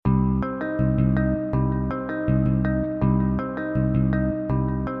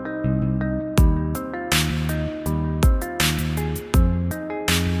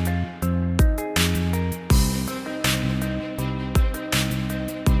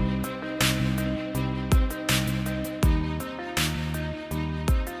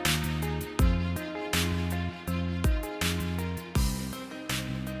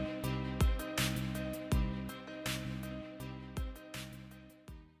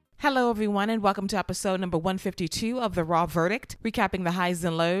Hello, everyone, and welcome to episode number 152 of The Raw Verdict, recapping the highs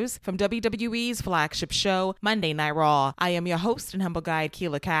and lows from WWE's flagship show, Monday Night Raw. I am your host and humble guide,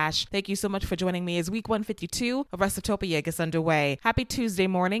 Keela Cash. Thank you so much for joining me as week 152 of WrestleTopia gets underway. Happy Tuesday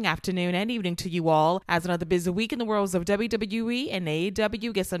morning, afternoon, and evening to you all as another busy week in the worlds of WWE and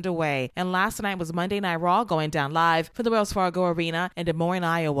AEW gets underway. And last night was Monday Night Raw going down live from the Wells Fargo Arena in Des Moines,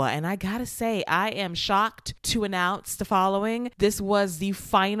 Iowa. And I gotta say, I am shocked to announce the following. This was the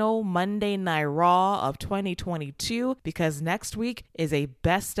final Monday Night Raw of 2022 because next week is a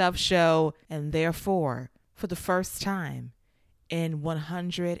best of show, and therefore, for the first time in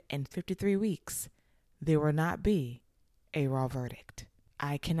 153 weeks, there will not be a Raw Verdict.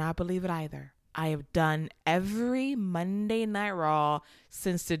 I cannot believe it either. I have done every Monday Night Raw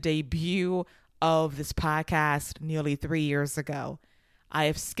since the debut of this podcast nearly 3 years ago. I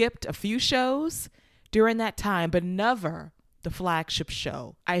have skipped a few shows during that time, but never the flagship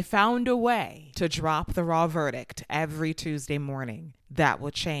show. I found a way to drop the Raw Verdict every Tuesday morning. That will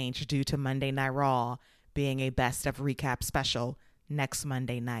change due to Monday Night Raw being a best of recap special next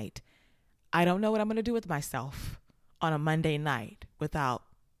Monday night. I don't know what I'm going to do with myself on a Monday night without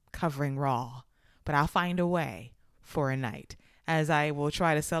covering Raw, but I'll find a way for a night as I will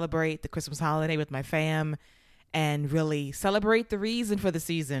try to celebrate the Christmas holiday with my fam and really celebrate the reason for the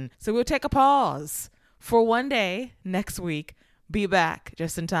season. So we'll take a pause for one day next week, be back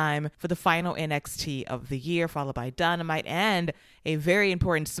just in time for the final NXT of the year, followed by Dynamite and a very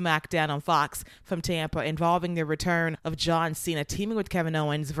important SmackDown on Fox from Tampa involving the return of John Cena teaming with Kevin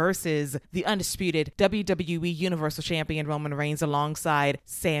Owens versus the undisputed WWE Universal Champion Roman Reigns alongside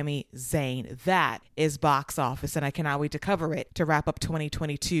Sami Zayn. That is box office, and I cannot wait to cover it to wrap up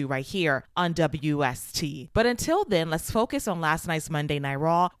 2022 right here on WST. But until then, let's focus on last night's Monday Night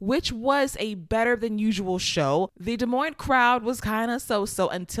Raw, which was a better than usual show. The Des Moines crowd was kind of so-so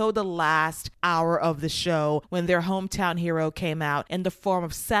until the last hour of the show when their hometown hero came out in the form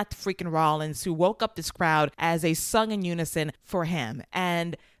of Seth freaking Rollins, who woke up this crowd as they sung in unison for him.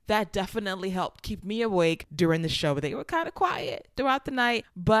 And that definitely helped keep me awake during the show. They were kind of quiet throughout the night,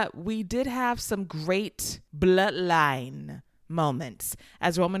 but we did have some great Bloodline moments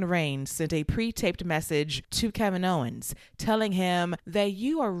as Roman Reigns sent a pre-taped message to Kevin Owens telling him that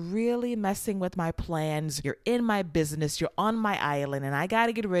you are really messing with my plans, you're in my business, you're on my island, and I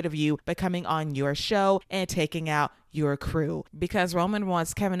gotta get rid of you by coming on your show and taking out your crew, because Roman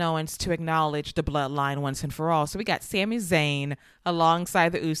wants Kevin Owens to acknowledge the Bloodline once and for all. So we got Sami Zayn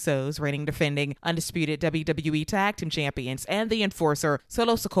alongside the Usos, reigning defending undisputed WWE Tag Team Champions, and the Enforcer,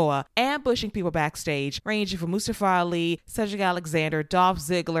 Solo Sikoa, ambushing people backstage, ranging from Mustafa Ali, Cedric Alexander, Dolph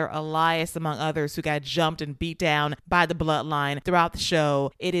Ziggler, Elias, among others, who got jumped and beat down by the Bloodline throughout the show.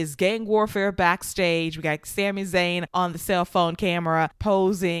 It is gang warfare backstage. We got Sami Zayn on the cell phone camera,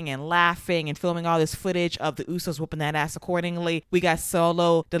 posing and laughing and filming all this footage of the Usos whooping that ass accordingly. We got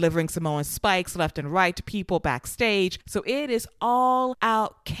Solo delivering Samoan spikes left and right to people backstage. So it is all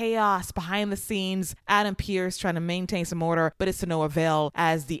out chaos behind the scenes. Adam Pearce trying to maintain some order, but it's to no avail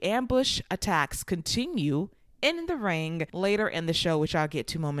as the ambush attacks continue in the ring later in the show, which I'll get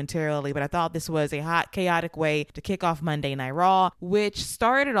to momentarily. But I thought this was a hot, chaotic way to kick off Monday Night Raw, which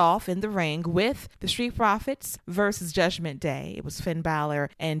started off in the ring with the Street Profits versus Judgment Day. It was Finn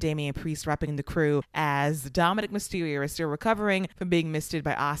Balor and Damian Priest repping the crew as Dominic Mysterio is still recovering from being misted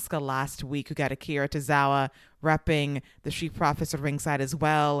by Asuka last week, who got Akira Tozawa repping the Street Profits at ringside as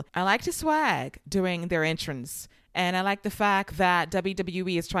well. I liked his swag during their entrance. And I like the fact that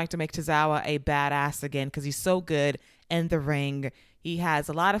WWE is trying to make Tozawa a badass again because he's so good in the ring. He has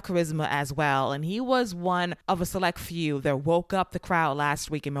a lot of charisma as well, and he was one of a select few that woke up the crowd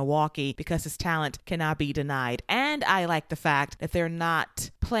last week in Milwaukee because his talent cannot be denied. And I like the fact that they're not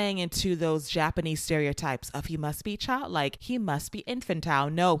playing into those Japanese stereotypes of he must be childlike, he must be infantile.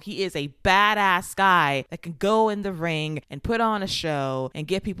 No, he is a badass guy that can go in the ring and put on a show and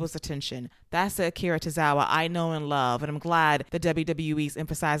get people's attention. That's the Akira Tozawa I know and love, and I'm glad the WWE's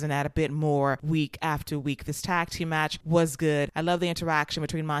emphasizing that a bit more week after week. This tag team match was good. I love the interaction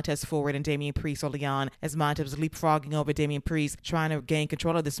between Montez Ford and Damian Priest early on as Montez was leapfrogging over Damian Priest, trying to gain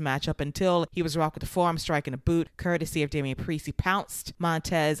control of this matchup until he was rocked with a forearm strike and a boot, courtesy of Damian Priest. He pounced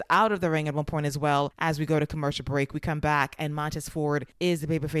Montez out of the ring at one point as well. As we go to commercial break, we come back, and Montez Ford is the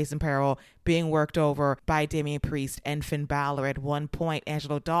babyface in peril, being worked over by Damian Priest and Finn Balor. At one point,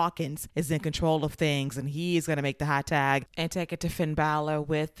 Angelo Dawkins is in control of things, and he's going to make the hot tag and take it to Finn Balor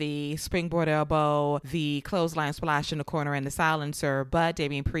with the springboard elbow, the clothesline splash in the corner, and the silencer. But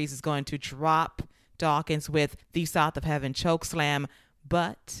Damian Priest is going to drop Dawkins with the South of Heaven chokeslam.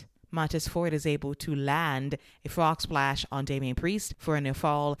 But Montez Ford is able to land a frog splash on Damian Priest for a near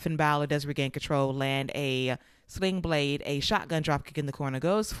fall. Finn Balor does regain control, land a Sling Blade, a shotgun dropkick in the corner,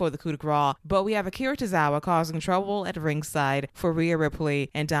 goes for the coup de grace, but we have Akira Tozawa causing trouble at ringside for Rhea Ripley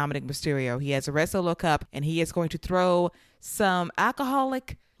and Dominic Mysterio. He has a red Solo cup, and he is going to throw some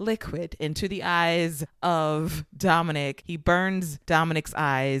alcoholic liquid into the eyes of Dominic. He burns Dominic's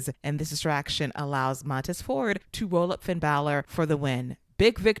eyes, and this distraction allows Montez Ford to roll up Finn Balor for the win.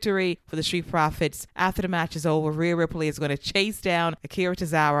 Big victory for the Street Profits. After the match is over, Rhea Ripley is going to chase down Akira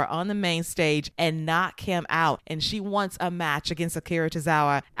Tozawa on the main stage and knock him out. And she wants a match against Akira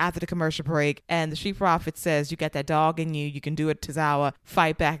Tozawa after the commercial break. And the Street Profits says, you got that dog in you. You can do it, Tozawa.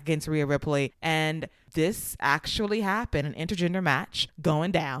 Fight back against Rhea Ripley. And this actually happened, an intergender match going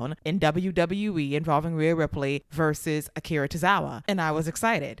down in WWE involving Rhea Ripley versus Akira Tozawa. And I was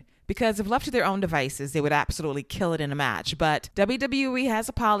excited, because if left to their own devices, they would absolutely kill it in a match. But WWE has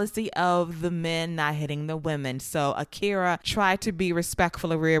a policy of the men not hitting the women. So Akira tried to be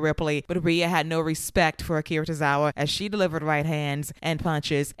respectful of Rhea Ripley, but Rhea had no respect for Akira Tozawa as she delivered right hands and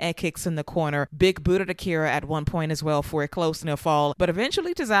punches and kicks in the corner. Big booted Akira at one point as well for a close near fall. But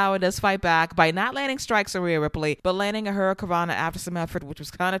eventually Tozawa does fight back by not landing strikes on Rhea Ripley, but landing a Hurricanrana after some effort, which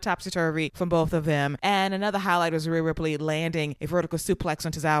was kind of topsy-turvy from both of them. And another highlight was Rhea Ripley landing a vertical suplex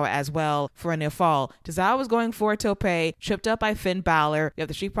on Tozawa as well for a near fall. Tozawa was going for a tope, tripped up by Finn Balor. You have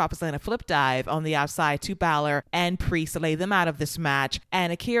the Street Profits land a flip dive on the outside to Balor and Priest to lay them out of this match.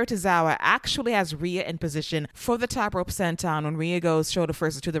 And Akira Tozawa actually has Rhea in position for the top rope senton when Rhea goes shoulder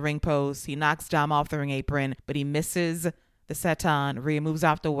first to the ring post. He knocks Dom off the ring apron, but he misses the senton. Rhea moves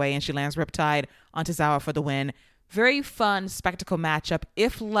out the way and she lands Riptide on Tozawa for the win. Very fun spectacle matchup.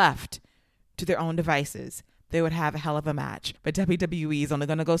 If left to their own devices, they would have a hell of a match. But WWE is only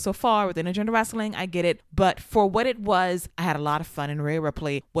going to go so far with intergender wrestling. I get it. But for what it was, I had a lot of fun, and Rhea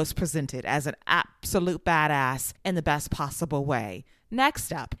Ripley was presented as an absolute badass in the best possible way.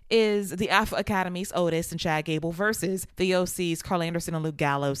 Next up is the Alpha Academy's Otis and Chad Gable versus the OC's Carl Anderson and Luke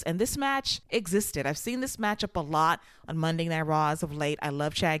Gallows. And this match existed. I've seen this matchup a lot on Monday Night Raw as of late. I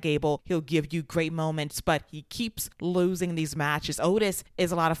love Chad Gable. He'll give you great moments, but he keeps losing these matches. Otis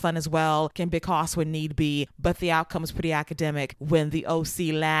is a lot of fun as well, can be cost when need be, but the outcome is pretty academic when the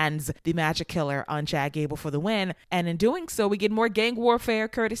OC lands the Magic Killer on Chad Gable for the win. And in doing so, we get more gang warfare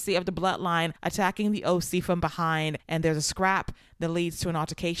courtesy of the Bloodline attacking the OC from behind. And there's a scrap that leads to an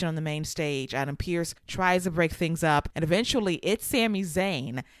altercation on the main stage. Adam Pearce tries to break things up, and eventually it's Sami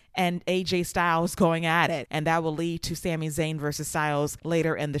Zayn and AJ Styles going at it, and that will lead to Sami Zayn versus Styles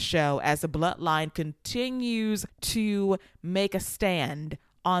later in the show as the Bloodline continues to make a stand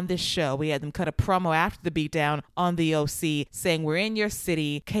on this show. We had them cut a promo after the beatdown on the OC saying, we're in your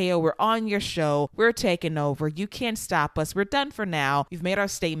city, KO, we're on your show, we're taking over, you can't stop us, we're done for now, we've made our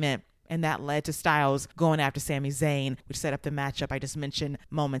statement. And that led to Styles going after Sami Zayn, which set up the matchup I just mentioned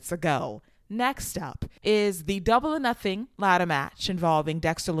moments ago. Next up is the Double or Nothing ladder match involving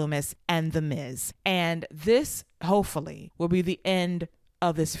Dexter Lumis and The Miz. And this, hopefully, will be the end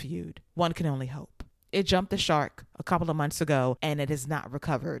of this feud. One can only hope. It jumped the shark a couple of months ago, and it has not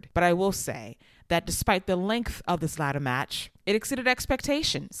recovered. But I will say that despite the length of this ladder match, it exceeded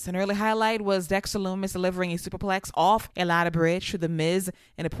expectations. An early highlight was Dexter Lumis delivering a superplex off a ladder bridge to The Miz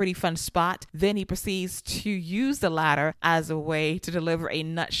in a pretty fun spot. Then he proceeds to use the ladder as a way to deliver a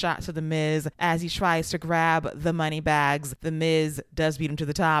nut shot to The Miz as he tries to grab the money bags. The Miz does beat him to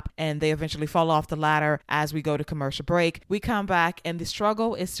the top, and they eventually fall off the ladder as we go to commercial break. We come back, and the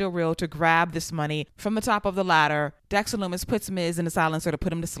struggle is still real to grab this money from the top of the ladder. Dexter Lumis puts Miz in the silencer to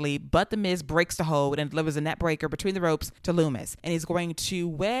put him to sleep, but The Miz breaks the hold and delivers a net breaker between the ropes to Lumis. And he's going to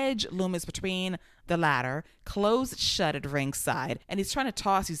wedge Lumis between the ladder, close it shut at ringside, and he's trying to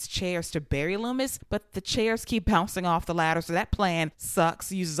toss these chairs to bury Lumis, but the chairs keep bouncing off the ladder, so that plan sucks.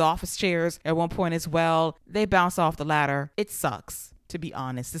 He uses office chairs at one point as well. They bounce off the ladder. It sucks, to be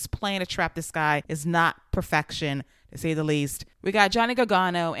honest. This plan to trap this guy is not perfection, to say the least. We got Johnny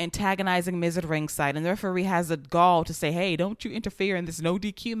Gargano antagonizing Miz at ringside, and the referee has the gall to say, hey, don't you interfere in this no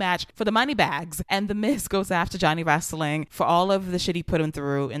DQ match for the money bags. And the Miz goes after Johnny Wrestling for all of the shit he put him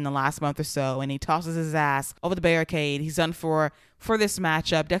through in the last month or so, and he tosses his ass over the barricade. He's done for this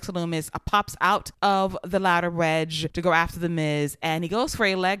matchup. Dexter Lumis pops out of the ladder wedge to go after the Miz, and he goes for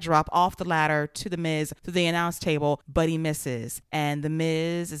a leg drop off the ladder to the Miz to the announce table, but he misses. And the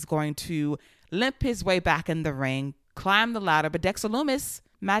Miz is going to limp his way back in the ring, climb the ladder, but Dexter Lumis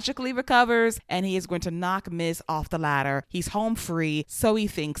magically recovers, and he is going to knock Miz off the ladder. He's home free, so he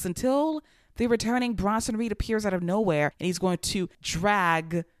thinks, until the returning Bronson Reed appears out of nowhere, and he's going to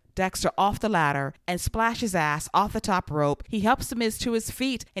drag Dexter off the ladder and splash his ass off the top rope. He helps The Miz to his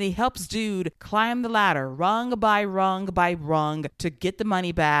feet, and he helps Dude climb the ladder rung by rung by rung to get the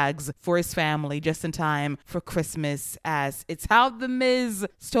money bags for his family just in time for Christmas, as it's how The Miz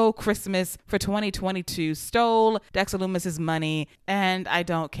stole Christmas for 2022, stole Dexter Lumis's money, and I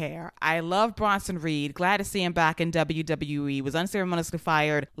don't care. I love Bronson Reed. Glad to see him back in WWE. Was unceremoniously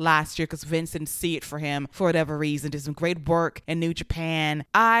fired last year because Vince didn't see it for him for whatever reason. Did some great work in New Japan.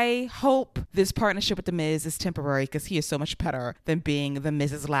 I hope this partnership with The Miz is temporary because he is so much better than being The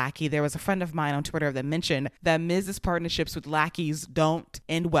Miz's lackey. There was a friend of mine on Twitter that mentioned that Miz's partnerships with lackeys don't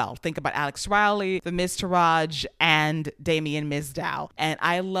end well. Think about Alex Riley, The Miz Taraj, and Damian Mizdow. And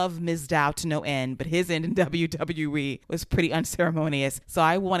I love Mizdow to no end, but his end in WWE was pretty unceremonious. So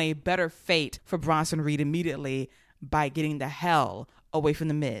I want a better fate for Bronson Reed immediately by getting the hell away from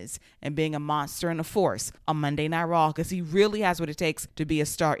The Miz and being a monster and a force on Monday Night Raw, because he really has what it takes to be a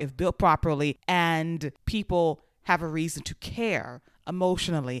star if built properly and people have a reason to care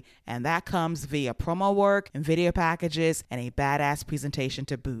emotionally, and that comes via promo work and video packages and a badass presentation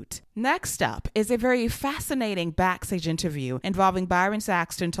to boot. Next up is a very fascinating backstage interview involving Byron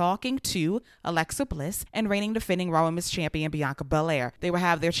Saxton talking to Alexa Bliss and reigning defending Raw Women's Champion Bianca Belair. They will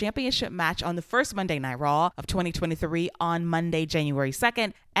have their championship match on the first Monday Night Raw of 2023 on Monday, January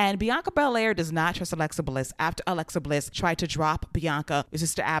 2nd, and Bianca Belair does not trust Alexa Bliss after Alexa Bliss tried to drop Bianca with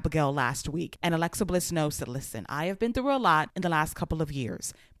Sister Abigail last week. And Alexa Bliss knows that, listen, I have been through a lot in the last couple of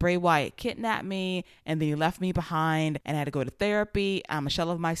years. Bray Wyatt kidnapped me and then he left me behind and I had to go to therapy. I'm a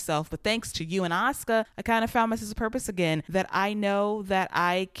shell of myself. But thanks to you and Asuka, I kind of found my sense of purpose again, that I know that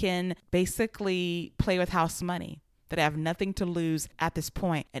I can basically play with house money, that I have nothing to lose at this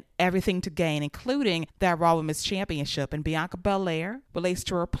point and everything to gain, including that Raw Women's Championship. And Bianca Belair relates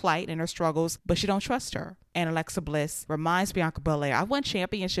to her plight and her struggles, but she don't trust her. And Alexa Bliss reminds Bianca Belair, I won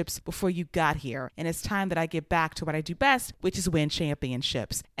championships before you got here, and it's time that I get back to what I do best, which is win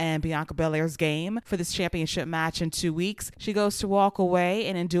championships. And Bianca Belair's game for this championship match in 2 weeks, she goes to walk away,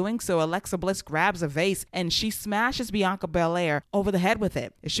 and in doing so, Alexa Bliss grabs a vase and she smashes Bianca Belair over the head with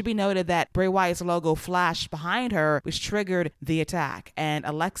it. It should be noted that Bray Wyatt's logo flashed behind her, which triggered the attack. And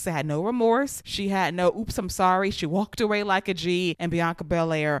Alexa had no remorse. She had no, oops, I'm sorry. She walked away like a G, and Bianca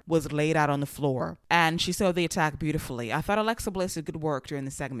Belair was laid out on the floor. And she saw the attack beautifully. I thought Alexa Bliss did good work during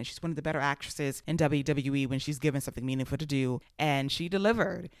the segment. She's one of the better actresses in WWE when she's given something meaningful to do, and she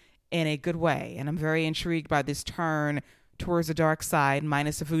delivered in a good way. And I'm very intrigued by this turn towards the dark side,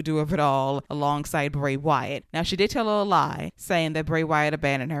 minus the voodoo of it all, alongside Bray Wyatt. Now, she did tell a lie, saying that Bray Wyatt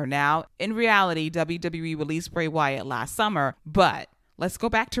abandoned her. Now, in reality, WWE released Bray Wyatt last summer, but let's go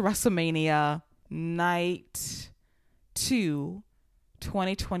back to WrestleMania Night 2,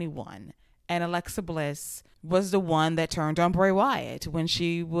 2021. And Alexa Bliss was the one that turned on Bray Wyatt when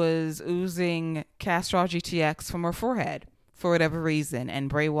she was oozing Castrol GTX from her forehead for whatever reason. And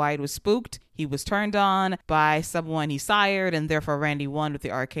Bray Wyatt was spooked. He was turned on by someone he sired, and therefore Randy won with the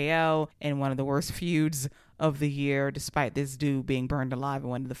RKO in one of the worst feuds of the year, despite this dude being burned alive in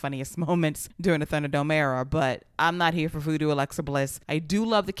one of the funniest moments during the Thunderdome era. But I'm not here for voodoo Alexa Bliss. I do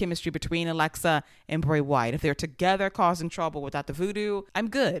love the chemistry between Alexa and Bray Wyatt. If they're together causing trouble without the voodoo, I'm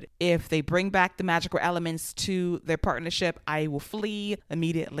good. If they bring back the magical elements to their partnership, I will flee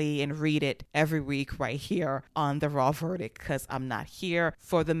immediately and read it every week right here on the Raw Verdict, because I'm not here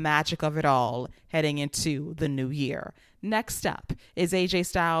for the magic of it all heading into the new year. Next up is AJ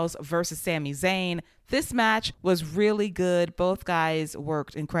Styles versus Sami Zayn. This match was really good. Both guys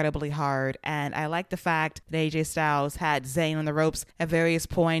worked incredibly hard, and I like the fact that AJ Styles had Zayn on the ropes at various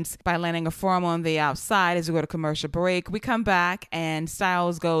points by landing a forearm on the outside as we go to commercial break. We come back, and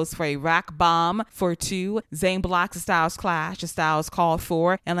Styles goes for a rack bomb for 2. Zayn blocks the Styles clash, the Styles called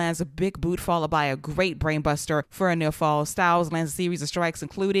for, and lands a big boot followed by a great brainbuster for a near fall. Styles lands a series of strikes,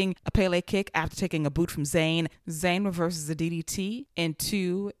 including a Pele kick after taking a boot from Zayn. Zayn reverses a DDT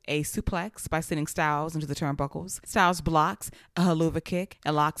into a suplex by sending Styles into the turnbuckles. Styles blocks a haluva kick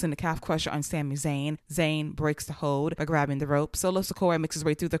and locks in the calf crusher on Sami Zayn. Zayn breaks the hold by grabbing the rope. Solo Sikoa makes his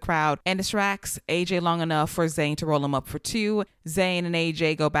way through the crowd and distracts AJ long enough for Zayn to roll him up for 2. Zayn and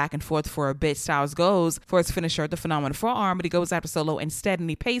AJ go back and forth for a bit. Styles goes for his finisher, the phenomenal forearm, but he goes after Solo instead, and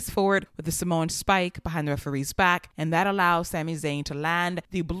he pays for it with the Samoan spike behind the referee's back, and that allows Sami Zayn to land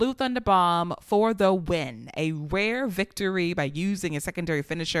the Blue Thunder Bomb for the win. A rare victory by using a secondary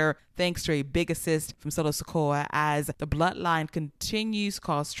finisher thanks to a big assist from Solo Sikoa as the Bloodline continues to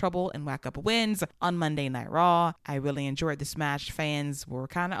cause trouble and whack up wins on Monday Night Raw. I really enjoyed this match. Fans were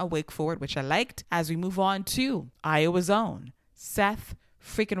kind of awake for it, which I liked. As we move on to Iowa's own Seth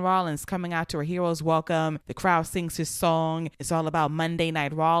freaking Rollins coming out to a hero's welcome. The crowd sings his song. It's all about Monday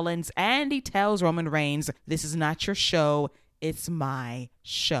Night Rollins. And he tells Roman Reigns, this is not your show. It's my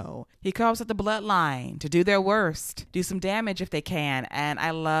show. He calls up the Bloodline to do their worst, do some damage if they can. And I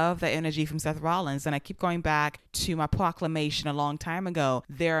love the energy from Seth Rollins. And I keep going back to my proclamation a long time ago.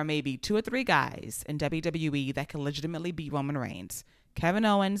 There are maybe 2 or 3 guys in WWE that can legitimately beat Roman Reigns. Kevin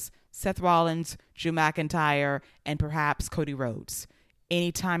Owens, Seth Rollins, Drew McIntyre, and perhaps Cody Rhodes.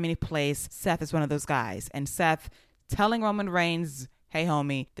 Anytime, any place, Seth is one of those guys. And Seth telling Roman Reigns, hey,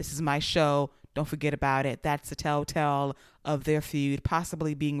 homie, this is my show. Don't forget about it. That's the telltale of their feud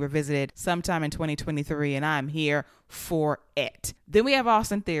possibly being revisited sometime in 2023, and I'm here for it. Then we have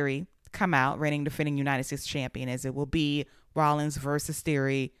Austin Theory come out, reigning defending United States champion, as it will be Rollins versus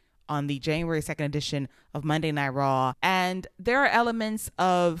Theory on the January 2nd edition of Monday Night Raw. And there are elements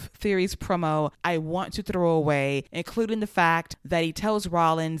of Theory's promo I want to throw away, including the fact that he tells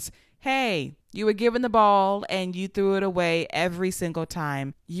Rollins, hey, you were given the ball and you threw it away every single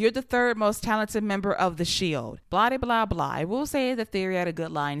time. You're the 3rd most talented member of the Shield. Blah, blah, blah, blah. I will say that Theory had a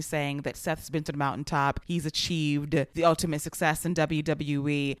good line saying that Seth's been to the mountaintop. He's achieved the ultimate success in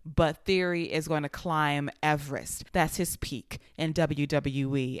WWE, but Theory is going to climb Everest. That's his peak in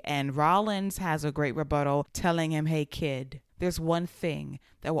WWE. And Rollins has a great rebuttal telling him, hey, kid, there's one thing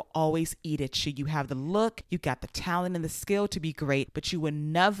that will always eat at you. You have the look, you got the talent and the skill to be great, but you will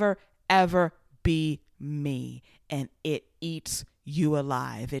never, ever be me, and it eats you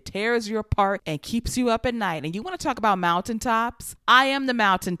alive. It tears you apart and keeps you up at night. And you want to talk about mountaintops? I am the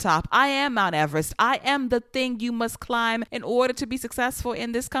mountaintop. I am Mount Everest. I am the thing you must climb in order to be successful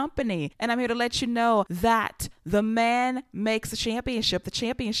in this company. And I'm here to let you know that the man makes the championship. The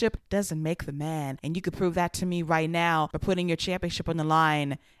championship doesn't make the man. And you could prove that to me right now by putting your championship on the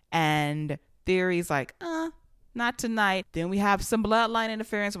line. And Theory's like, not tonight. Then we have some Bloodline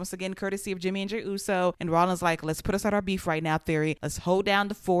interference, once again, courtesy of Jimmy and Jey Uso. And Rollins like, let's put aside our beef right now, Theory. Let's hold down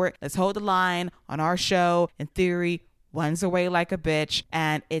the fort. Let's hold the line on our show. And Theory runs away like a bitch.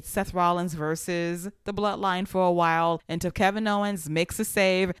 And it's Seth Rollins versus the Bloodline for a while until Kevin Owens makes a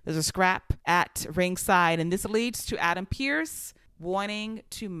save. There's a scrap at ringside. And this leads to Adam Pearce wanting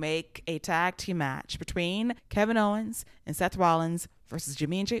to make a tag team match between Kevin Owens and Seth Rollins versus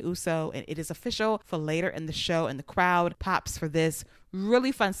Jimmy and Jey Uso, and it is official for later in the show, and the crowd pops for this.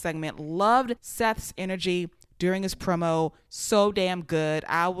 Really fun segment. Loved Seth's energy during his promo. So damn good.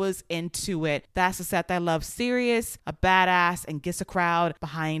 I was into it. That's the Seth I love. Serious, a badass, and gets a crowd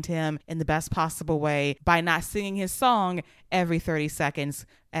behind him in the best possible way by not singing his song every 30 seconds,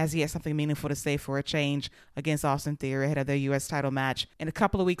 as he has something meaningful to say for a change against Austin Theory ahead of their U.S. title match in a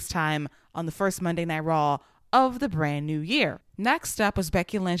couple of weeks' time on the first Monday Night Raw of the brand new year. Next up was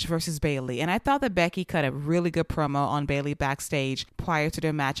Becky Lynch versus Bayley, and I thought that Becky cut a really good promo on Bayley backstage prior to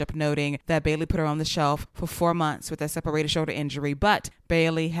their matchup, noting that Bayley put her on the shelf for 4 months with a separated shoulder injury, but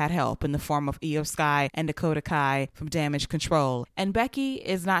Bayley had help in the form of Io Sky and Dakota Kai from Damage Control. And Becky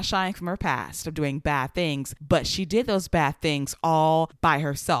is not shying from her past of doing bad things, but she did those bad things all by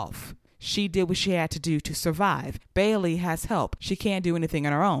herself. She did what she had to do to survive. Bayley has help. She can't do anything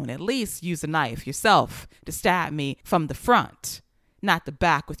on her own. At least use a knife yourself to stab me from the front, not the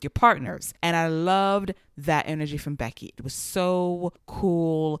back with your partners. And I loved that energy from Becky. It was so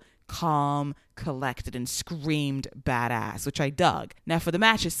cool, calm, collected, and screamed badass, which I dug. Now for the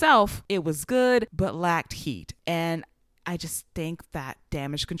match itself, it was good, but lacked heat. And I just think that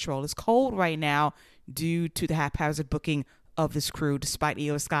Damage Control is cold right now due to the haphazard booking of this crew, despite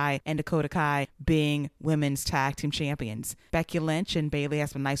Io Sky and Dakota Kai being women's tag team champions. Becky Lynch and Bayley had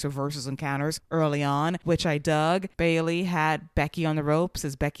some nice reversals and counters early on, which I dug. Bayley had Becky on the ropes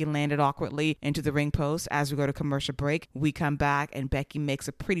as Becky landed awkwardly into the ring post. As we go to commercial break, we come back and Becky makes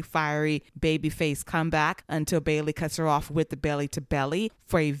a pretty fiery babyface comeback until Bayley cuts her off with the belly to belly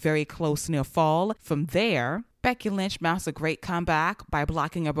for a very close near fall. From there, Becky Lynch mounts a great comeback by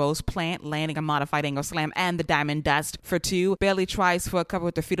blocking a rose plant, landing a modified angle slam and the diamond dust for 2. Bayley tries for a cover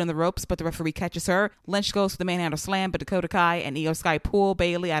with her feet on the ropes, but the referee catches her. Lynch goes for the manhandle slam, but Dakota Kai and Io Sky pull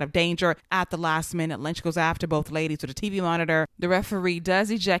Bayley out of danger at the last minute. Lynch goes after both ladies with a TV monitor. The referee does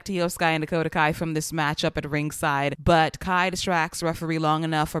eject Io Sky and Dakota Kai from this matchup at ringside, but Kai distracts the referee long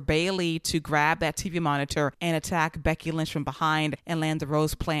enough for Bayley to grab that TV monitor and attack Becky Lynch from behind and land the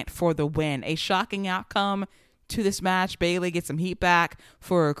rose plant for the win. A shocking outcome to this match. Bayley gets some heat back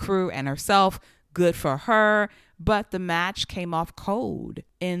for her crew and herself. Good for her. But the match came off cold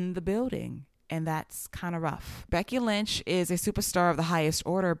in the building, and that's kind of rough. Becky Lynch is a superstar of the highest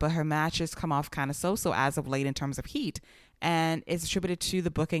order, but her matches come off kind of so-so as of late in terms of heat, and it's attributed to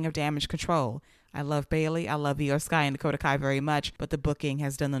the booking of Damage Control. I love Bailey. I love Io Sky and Dakota Kai very much, but the booking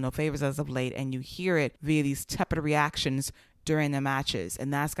has done them no favors as of late, and you hear it via these tepid reactions during the matches,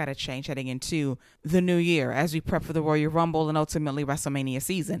 and that's got to change heading into the new year as we prep for the Royal Rumble and ultimately WrestleMania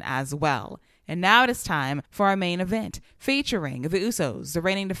season as well. And now it is time for our main event, featuring the Usos, the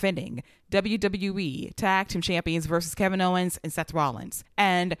reigning defending WWE Tag Team Champions versus Kevin Owens and Seth Rollins.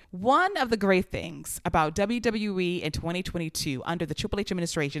 And one of the great things about WWE in 2022 under the Triple H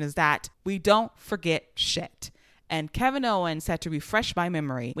administration is that we don't forget shit. And Kevin Owens had to refresh my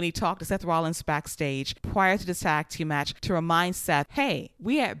memory when he talked to Seth Rollins backstage prior to this tag team match to remind Seth, hey,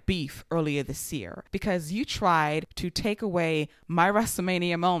 we had beef earlier this year because you tried to take away my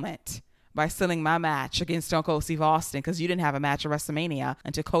WrestleMania moment by selling my match against Stone Cold Steve Austin because you didn't have a match at WrestleMania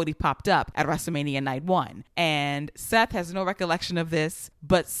until Cody popped up at WrestleMania Night 1. And Seth has no recollection of this,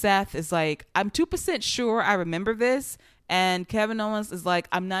 but Seth is like, I'm 2% sure I remember this. And Kevin Owens is like,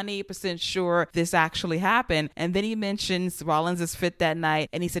 I'm 98% sure this actually happened. And then he mentions Rollins' fit that night,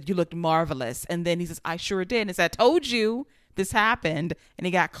 and he said, you looked marvelous. And then he says, I sure did. And he said, I told you this happened. And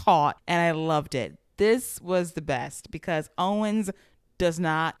he got caught, and I loved it. This was the best because Owens does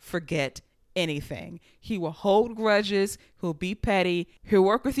not forget anything. He will hold grudges. He'll be petty. He'll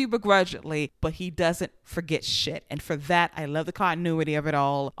work with you begrudgingly, but he doesn't forget shit. And for that, I love the continuity of it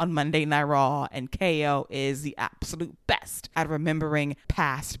all on Monday Night Raw. And KO is the absolute best at remembering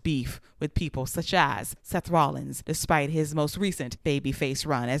past beef with people such as Seth Rollins, despite his most recent babyface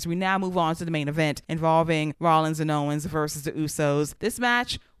run. As we now move on to the main event involving Rollins and Owens versus the Usos. This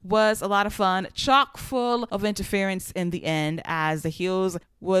match was a lot of fun, chock full of interference in the end as the heels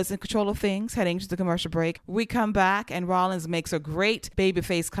was in control of things heading to the commercial break. We come back and Rollins makes a great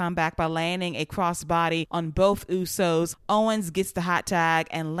babyface comeback by landing a crossbody on both Usos. Owens gets the hot tag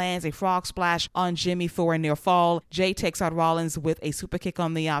and lands a frog splash on Jimmy for a near fall. Jay takes out Rollins with a super kick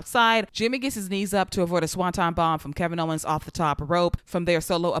on the outside. Jimmy gets his knees up to avoid a swanton bomb from Kevin Owens off the top rope. From there,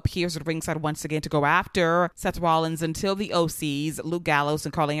 Solo appears at ringside once again to go after Seth Rollins until the OCs, Luke Gallows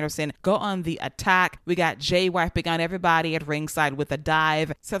and Carl Anderson, go on the attack. We got Jay wiping out everybody at ringside with a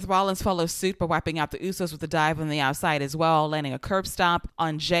dive. Seth Rollins follows suit by wiping out the Usos with a dive on the outside as well, landing a curb stomp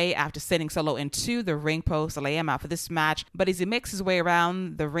on Jay after sending Solo into the ring post to lay him out for this match. But as he makes his way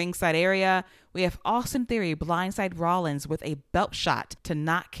around the ringside area, we have Austin Theory blindside Rollins with a belt shot to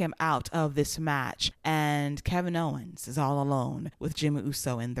knock him out of this match. And Kevin Owens is all alone with Jimmy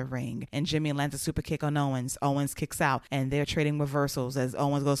Uso in the ring. And Jimmy lands a super kick on Owens. Owens kicks out and they're trading reversals as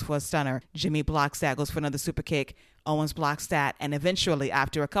Owens goes for a stunner. Jimmy blocks that, goes for another super kick. Owens blocks that, and eventually,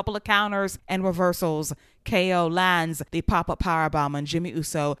 after a couple of counters and reversals, KO lands the pop-up powerbomb on Jimmy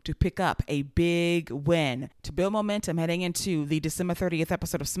Uso to pick up a big win. To build momentum heading into the December 30th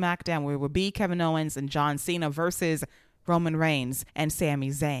episode of SmackDown, where it will be Kevin Owens and John Cena versus Roman Reigns and Sami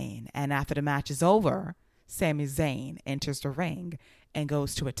Zayn. And after the match is over, Sami Zayn enters the ring and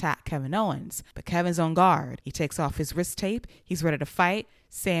goes to attack Kevin Owens. But Kevin's on guard. He takes off his wrist tape. He's ready to fight.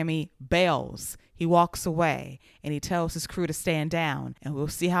 Sami bails. He walks away and he tells his crew to stand down. And we'll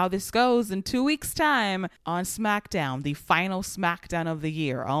see how this goes in 2 weeks' time on SmackDown, the final SmackDown of the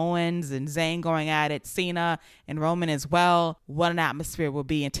year. Owens and Zayn going at it, Cena and Roman as well. What an atmosphere will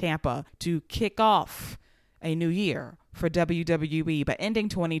be in Tampa to kick off a new year for WWE, but ending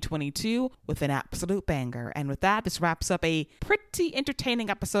 2022 with an absolute banger. And with that, this wraps up a pretty entertaining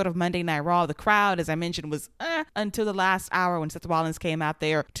episode of Monday Night Raw. The crowd, as I mentioned, was until the last hour when Seth Rollins came out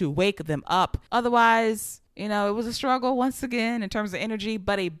there to wake them up. Otherwise, it was a struggle once again in terms of energy,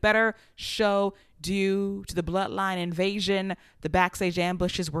 but a better show due to the Bloodline invasion. The backstage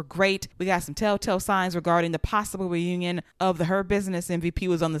ambushes were great. We got some telltale signs regarding the possible reunion of the Hurt Business. MVP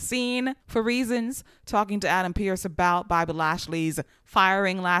was on the scene for reasons, talking to Adam Pearce about Bobby Lashley's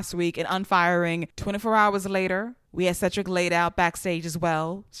firing last week and unfiring 24 hours later. We had Cedric laid out backstage as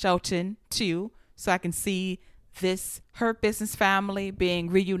well, Shelton too, so I can see this Hurt Business family being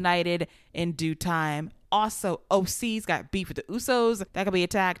reunited in due time. Also, OC's got beef with the Usos. That could be a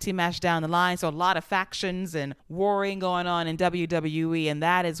tag team match down the line. So a lot of factions and warring going on in WWE. And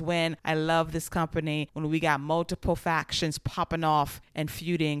that is when I love this company, when we got multiple factions popping off and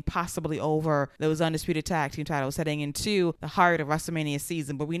feuding possibly over those undisputed tag team titles heading into the heart of WrestleMania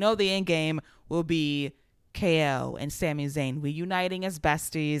season. But we know the end game will be KO and Sami Zayn reuniting as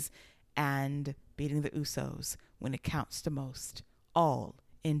besties and beating the Usos when it counts the most, all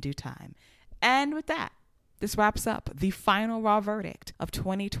in due time. And with that, this wraps up the final Raw verdict of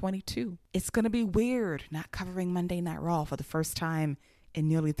 2022. It's going to be weird not covering Monday Night Raw for the first time in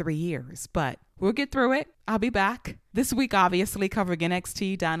nearly 3 years, but we'll get through it. I'll be back this week, obviously, covering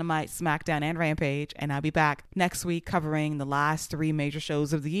NXT, Dynamite, SmackDown, and Rampage, and I'll be back next week covering the last 3 major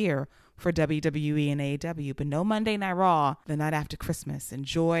shows of the year for WWE and AEW, but no Monday Night Raw the night after Christmas.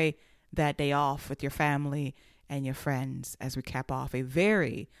 Enjoy that day off with your family and your friends as we cap off a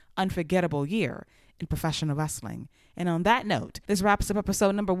very unforgettable year in professional wrestling. And on that note, this wraps up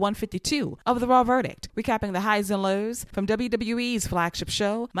episode number 152 of The Raw Verdict, recapping the highs and lows from WWE's flagship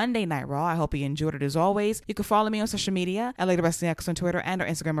show, Monday Night Raw. I hope you enjoyed it as always. You can follow me on social media at Lady Wrestling X on Twitter and or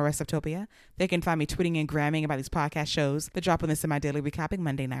Instagram at Restoptopia. They can find me tweeting and gramming about these podcast shows that drop on this semi-daily recapping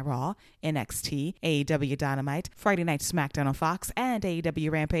Monday Night Raw, NXT, AEW Dynamite, Friday Night SmackDown on Fox, and AEW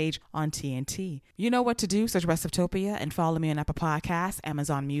Rampage on TNT. You know what to do. Search Restoptopia and follow me on Apple Podcasts,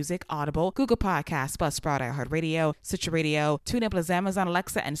 Amazon Music, Audible, Google Podcasts, Buzzsprout, iHeartRadio, Stitcher Radio, TuneIn Plus Amazon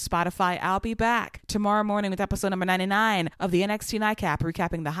Alexa, and Spotify. I'll be back tomorrow morning with episode number 99 of the NXT Nightcap,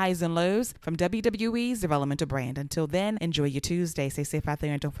 recapping the highs and lows from WWE's developmental brand. Until then, enjoy your Tuesday. Stay safe out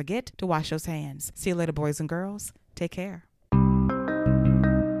there and don't forget to wash those hands. See you later, boys and girls. Take care.